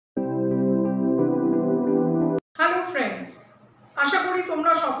Hello friends, আশা করি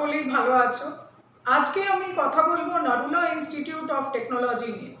তোমরা সকলেই ভালো আছো। আজকে আমি কথা বলবো নারুলা ইনস্টিটিউট অফ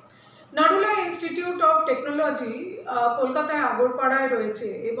টেকনোলজি নিয়ে। নারুলা ইনস্টিটিউট অফ টেকনোলজি কলকাতায় আগরপাড়ায় রয়েছে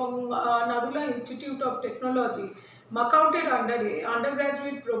এবং নারুলা ইনস্টিটিউট অফ টেকনোলজি মাকাউটের আন্ডারে আন্ডার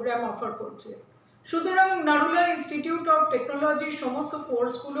গ্র্যাজুয়েট প্রোগ্রাম অফার করছে। সুতরাং নারুলা ইনস্টিটিউট অফ টেকনোলজির সমস্ত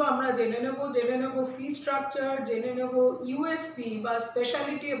কোর্সগুলো আমরা জেনে নেব ফি স্ট্রাকচার, জেনে নেব ইউএসপি বা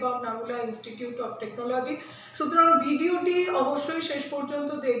speciality about Narula institute of technology. সুতরাং ভিডিওটি অবশ্যই শেষ পর্যন্ত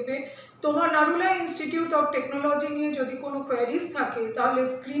দেখবে। তোমার নারুলা ইনস্টিটিউট অফ টেকনোলজি নিয়ে যদি কোনো কোয়ারিজ থাকে তাহলে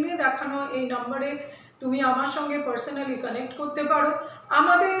স্ক্রিনে দেখানো এই নাম্বারে তুমি আমার সঙ্গে পার্সোনালি কানেক্ট করতে পারো।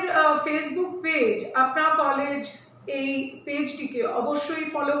 আমাদের ফেসবুক পেজ আপনার কলেজ, এই পেজটিকে অবশ্যই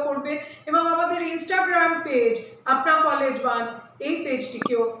ফলো করবে এবং আমাদের ইনস্টাগ্রাম পেজ আপনার কলেজ ওয়ান, এই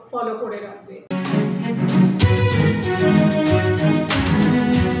পেজটিকেও ফলো করে রাখবে।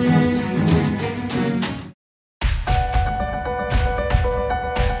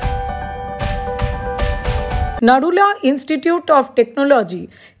 নারুলা ইনস্টিটিউট অফ টেকনোলজি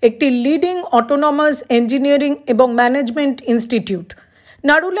একটি লিডিং অটোনমাস ইঞ্জিনিয়ারিং এবং management institute.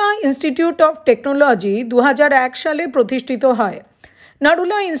 Narula institute of technology 2001 সালে প্রতিষ্ঠিত হয়।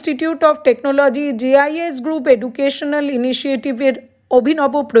 Narula institute of technology GIS group educational ইনিশিয়েটিভের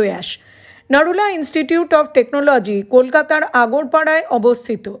অভিনব প্রয়াস। নারুলা ইনস্টিটিউট অফ টেকনোলজি কলকাতার আগরপাড়ায়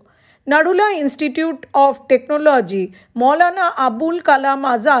অবস্থিত। Narula institute of technology Maulana Abul Kalam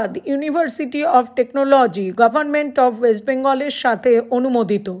Azad university of technology government of West বেঙ্গলের সাথে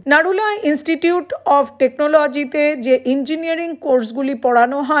অনুমোদিত। নারুলা ইনস্টিটিউট অফ টেকনোলজিতে যে ইঞ্জিনিয়ারিং কোর্সগুলি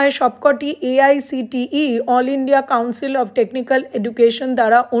পড়ানো হয় সবকটি AICTE all India council of technical education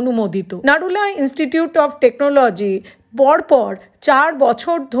দ্বারা অনুমোদিত। নারুলা ইনস্টিটিউট অফ টেকনোলজি পরপর 4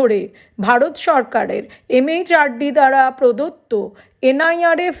 বছর ধরে ভারত সরকারের এমএইচআরডি দ্বারা প্রদত্ত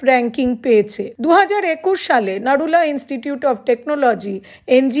এনআইআরএফ র্যাঙ্কিং পেয়েছে। 2021 সালে Narula institute of technology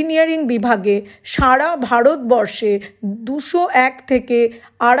engineering বিভাগে সারা ভারতবর্ষে 201 থেকে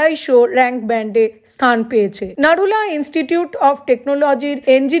 250 র্যাঙ্ক ব্যান্ডে স্থান পেয়েছে। নারুলা ইনস্টিটিউট অফ টেকনোলজির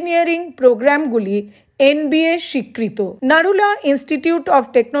ইঞ্জিনিয়ারিং প্রোগ্রামগুলি এনবিএ স্বীকৃত। Narula institute of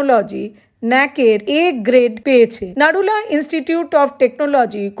technology ন্যাকের A grade পেয়েছে। Narula institute of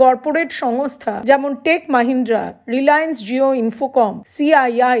technology corporate সংস্থা যেমন take Mahindra, Reliance Jio infocom,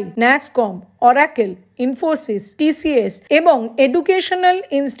 CII, Nasscom, oracle, Infosys, TCS এবং এডুকেশনাল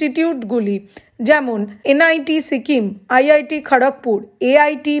ইনস্টিটিউটগুলি যেমন NIT Sikkim, IIT Kharagpur,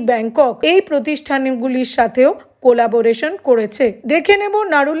 AIT Bangkok এই প্রতিষ্ঠানগুলির সাথেও কোলাবোরেশন করেছে। দেখে নেব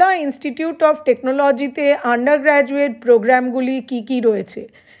নারুলা ইনস্টিটিউট অফ টেকনোলজিতে আন্ডার গ্র্যাজুয়েট প্রোগ্রামগুলি কি রয়েছে।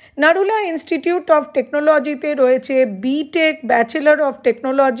 নারুলা ইনস্টিটিউট অফ টেকনোলজিতে রয়েছে বিটেক ব্যাচেলর অফ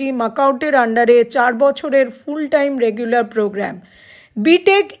টেকনোলজি মাকাউটের আন্ডারে 4 বছরের full time regular programme,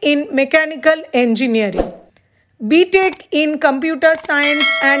 BTech in mechanical engineering, BTech in computer science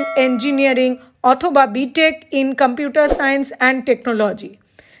and engineering অথবা BTech in computer science and technology,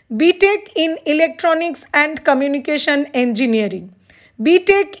 BTech in electronics and communication engineering,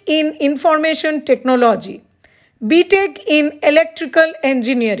 BTech in information technology, BTech in Electrical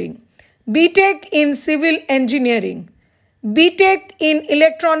Engineering, BTech in Civil Engineering, BTech in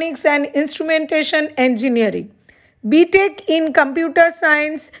Electronics and Instrumentation Engineering, BTech in Computer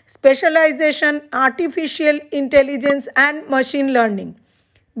Science Specialization Artificial Intelligence and Machine Learning,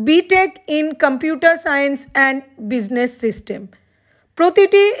 BTech in Computer Science and Business System।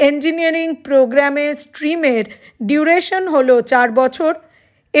 প্রতিটি engineering প্রোগ্রামের স্ট্রিমের duration হলো 4 বছর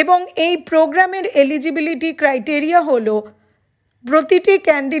এবং এই প্রোগ্রামের eligibility criteria হলো প্রতিটি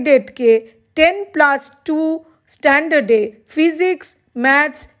ক্যান্ডিডেটকে 10+2 স্ট্যান্ডার্ডে physics,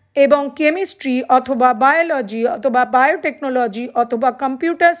 maths এবং কেমিস্ট্রি অথবা বায়োলজি অথবা বায়োটেকনোলজি অথবা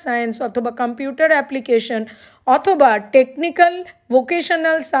কম্পিউটার সায়েন্স অথবা কম্পিউটার অ্যাপ্লিকেশন অথবা টেকনিক্যাল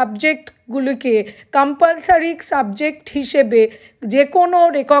ভোকেশনাল সাবজেক্টগুলিকে কম্পালসারি সাবজেক্ট হিসেবে যে কোনো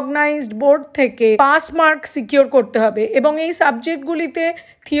রেকগনাইজড বোর্ড থেকে পাস মার্ক সিকিওর করতে হবে এবং এই সাবজেক্টগুলিতে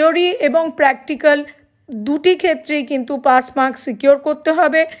থিওরি এবং প্র্যাকটিক্যাল দুটি ক্ষেত্রেই কিন্তু পাস মার্ক সিকিওর করতে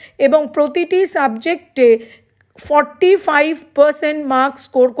হবে এবং প্রতিটি সাবজেক্টে 45% মার্কস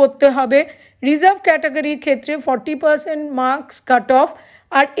স্কোর করতে হবে। রিজার্ভ ক্যাটাগরির ক্ষেত্রে 40% মার্কস কাট অফ,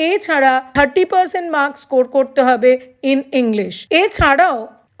 আর এছাড়া 30% মার্কস স্কোর করতে হবে ইন ইংলিশ। এছাড়াও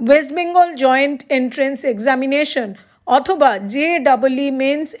West Bengal joint entrance examination অথবা JEE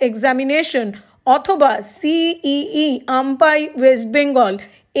মেন্স এক্সামিনেশন অথবা CEE আম্পাই ওয়েস্ট বেঙ্গল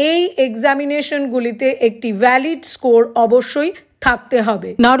এই এক্সামিনেশনগুলিতে একটি ভ্যালিড স্কোর অবশ্যই থাকতে হবে।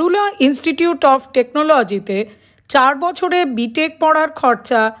 নারুলা ইনস্টিটিউট অফ টেকনোলজিতে 4 বছরে বিটেক পড়ার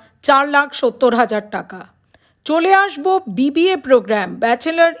খরচা 4,70,000 টাকা। চলে আসবো BBA programme,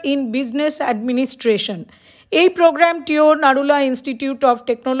 bachelor in business administration. এই প্রোগ্রামটিও নারুলা ইনস্টিটিউট অফ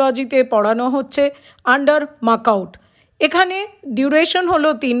টেকনোলজিতে পড়ানো হচ্ছে আন্ডার মাকআউট। এখানে ডিউরেশন হলো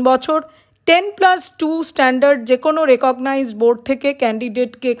 3 বছর। 10+2 স্ট্যান্ডার্ড যে কোনো রেকগনাইজড বোর্ড থেকে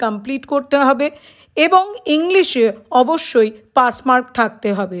ক্যান্ডিডেটকে কমপ্লিট করতে হবে এবং ইংলিশে অবশ্যই পাস মার্ক থাকতে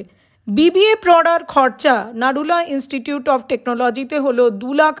হবে। বিবিএ পড়ার খরচা নারুলা ইনস্টিটিউট অফ টেকনোলজিতে হলো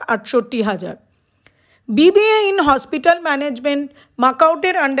 2,68,000। বিবিএ ইন হসপিটাল ম্যানেজমেন্ট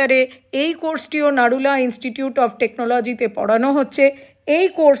মাকআউটের আন্ডারে এই কোর্সটিও নারুলা ইনস্টিটিউট অফ টেকনোলজিতে পড়ানো হচ্ছে। এই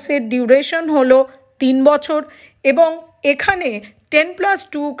কোর্সের ডিউরেশন হলো 3 বছর এবং এখানে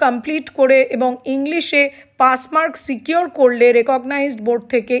 10+2 কমপ্লিট করে এবং ইংলিশে পাস মার্ক সিকিওর করলে রেকগনাইজড বোর্ড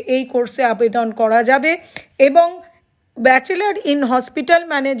থেকে এই কোর্সে আবেদন করা যাবে এবং ব্যাচেলার ইন হসপিটাল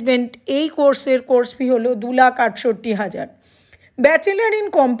ম্যানেজমেন্ট এই কোর্সের কোর্স ফি হলো 2,68,000। ব্যাচেলার ইন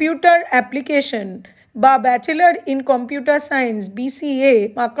কম্পিউটার অ্যাপ্লিকেশন বা bachelor in computer science BCA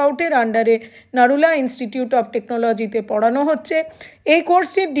মাকআউটের আন্ডারে নারুলা ইনস্টিটিউট অফ টেকনোলজিতে পড়ানো হচ্ছে। এই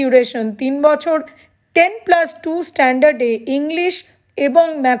কোর্সটির ডিউরেশন 3 বছর। 10+2 স্ট্যান্ডার্ডে ইংলিশ এবং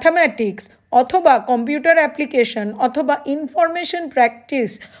ম্যাথামেটিক্স অথবা কম্পিউটার অ্যাপ্লিকেশন অথবা ইনফরমেশন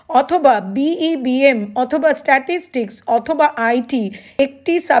প্র্যাকটিস অথবা BEBM অথবা স্ট্যাটিস্টিক্স অথবা IT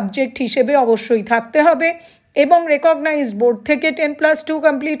একটি সাবজেক্ট হিসেবে অবশ্যই থাকতে হবে এবং রেকগনাইজড বোর্ড থেকে 10+2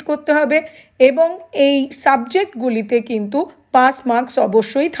 কমপ্লিট করতে হবে এবং এই সাবজেক্টগুলিতে কিন্তু পাস মার্কস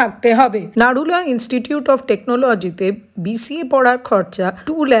অবশ্যই থাকতে হবে। নারুলা ইনস্টিটিউট অফ টেকনোলজিতে BCA পড়ার খরচা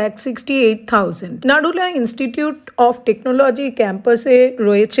 2,68,000। নারুলা ইনস্টিটিউট অফ টেকনোলজি ক্যাম্পাসে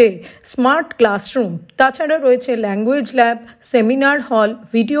রয়েছে স্মার্ট ক্লাসরুম, তাছাড়া রয়েছে language lab, seminar hall,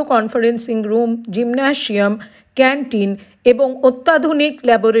 video conferencing room, gymnasium, canteen এবং অত্যাধুনিক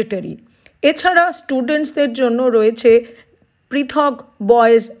ল্যাবরেটরি। এছাড়া স্টুডেন্টসদের জন্য রয়েছে পৃথক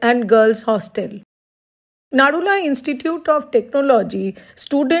boys and girls hostel. Narula institute of technology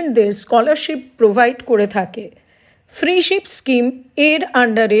স্টুডেন্টদের স্কলারশিপ প্রোভাইড করে থাকে। ফ্রিশিপ স্কিম এর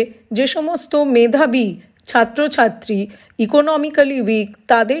আন্ডারে যে সমস্ত মেধাবী ছাত্রছাত্রী ইকোনমিক্যালি উইক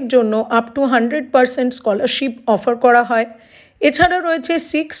তাদের জন্য আপ টু 100% স্কলারশিপ অফার করা হয়। এছাড়া রয়েছে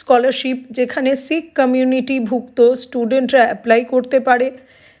শিখ স্কলারশিপ, যেখানে শিখ কমিউনিটিভুক্ত স্টুডেন্টরা অ্যাপ্লাই করতে পারে।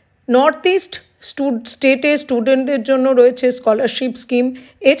 নর্থ ইস্ট স্টেটে স্টুডেন্টদের জন্য রয়েছে স্কলারশিপ স্কিম।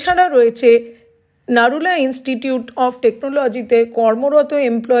 এছাড়া রয়েছে নারুলা ইনস্টিটিউট অফ টেকনোলজিতে কর্মরত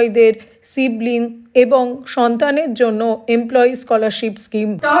এমপ্লয়ীদের সিবলিং এবং সন্তানের জন্য এমপ্লয়ি স্কলারশিপ স্কিম।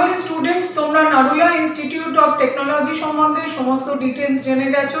 তাহলে স্টুডেন্টস, তোমরা নারুলা ইনস্টিটিউট অফ টেকনোলজি সম্বন্ধে সমস্ত ডিটেলস জেনে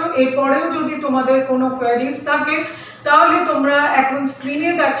গেছো। এরপরেও যদি তোমাদের কোনো কোয়ারিজ থাকে তাহলে তোমরা এখন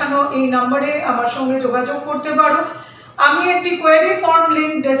স্ক্রিনে দেখানো এই নাম্বারে আমার সঙ্গে যোগাযোগ করতে পারো। আমি একটি কোয়েরি ফর্ম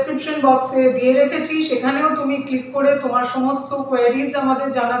লিঙ্ক ডেসক্রিপশন বক্সে দিয়ে রেখেছি, সেখানেও তুমি ক্লিক করে তোমার সমস্ত কোয়েরিজ আমাদের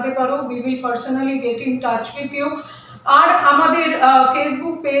জানাতে পারো। We will personally get in touch with you. আর আমাদের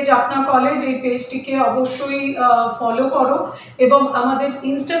ফেসবুক পেজ আপনা কলেজ, এই পেজটিকে অবশ্যই ফলো করো এবং আমাদের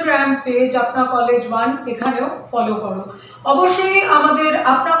ইনস্টাগ্রাম পেজ আপনা কলেজ 1 এখানেও ফলো করো। অবশ্যই আমাদের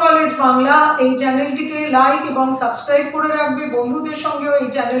আপনা কলেজ বাংলা এই চ্যানেলটিকে লাইক এবং সাবস্ক্রাইব করে রাখবে, বন্ধুদের সঙ্গেও এই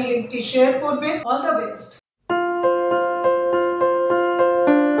চ্যানেল লিঙ্কটি শেয়ার করবে। All the best.